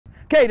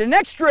Okay, the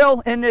next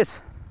drill in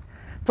this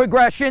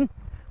progression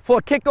for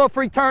kickoff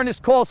return is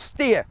called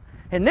steer.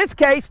 In this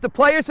case, the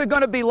players are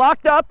going to be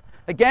locked up.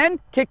 Again,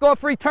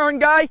 kickoff return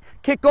guy,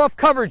 kickoff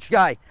coverage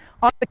guy.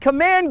 On the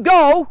command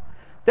go,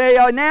 they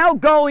are now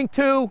going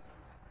to,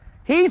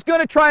 he's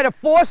going to try to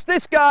force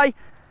this guy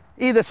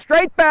either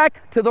straight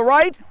back to the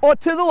right or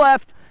to the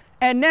left,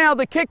 and now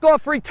the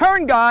kickoff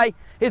return guy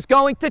is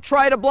going to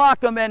try to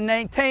block him and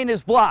maintain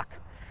his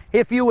block.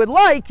 If you would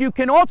like, you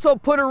can also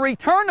put a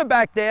returner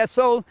back there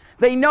so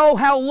they know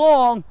how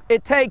long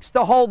it takes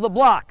to hold the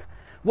block.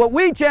 What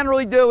we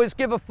generally do is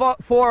give a 4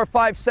 or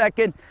 5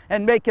 second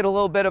and make it a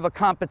little bit of a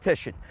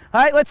competition.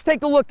 All right, let's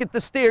take a look at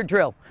the steer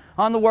drill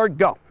on the word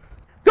go.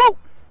 Go!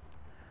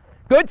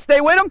 Good,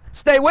 stay with him,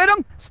 stay with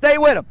him, stay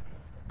with him.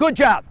 Good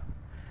job.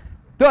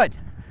 Good.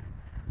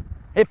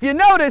 If you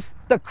notice,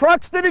 the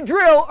crux to the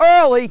drill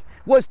early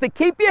was to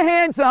keep your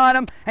hands on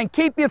him and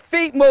keep your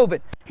feet moving.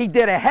 He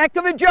did a heck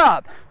of a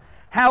job.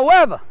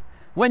 However,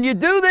 when you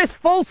do this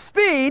full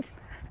speed,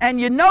 and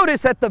you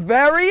notice at the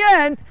very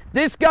end,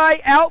 this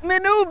guy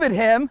outmaneuvered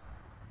him,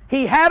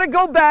 he had to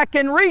go back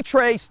and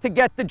retrace to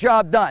get the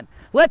job done.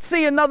 Let's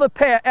see another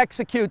pair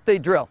execute the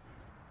drill.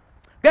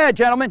 Go ahead,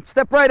 gentlemen,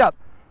 step right up.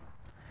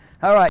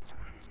 All right.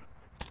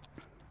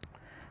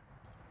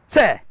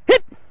 Say,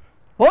 hit.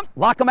 Whoop,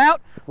 lock him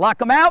out,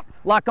 lock him out,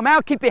 lock him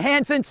out. Keep your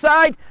hands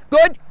inside.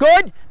 Good,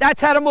 good.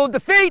 That's how to move the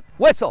feet.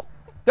 Whistle.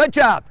 Good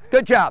job,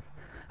 good job.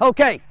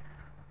 Okay,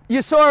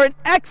 you saw an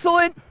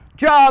excellent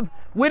job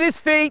with his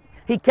feet.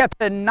 He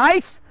kept a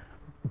nice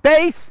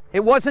base. It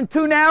wasn't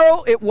too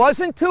narrow, it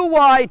wasn't too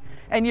wide,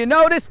 and you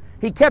notice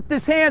he kept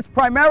his hands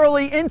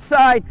primarily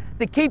inside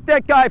to keep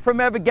that guy from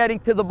ever getting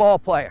to the ball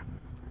player.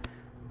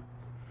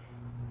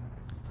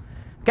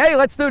 Okay,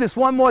 let's do this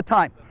one more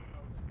time.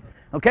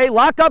 Okay,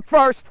 lock up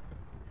first.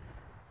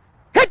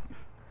 Hit!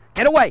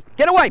 Get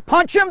away,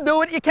 punch him, do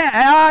what you can.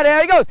 Ah,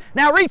 there he goes.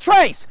 Now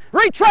retrace,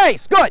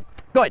 retrace, good,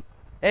 good.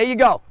 There you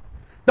go.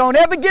 Don't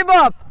ever give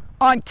up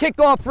on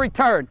kickoff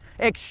return.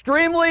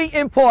 Extremely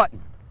important.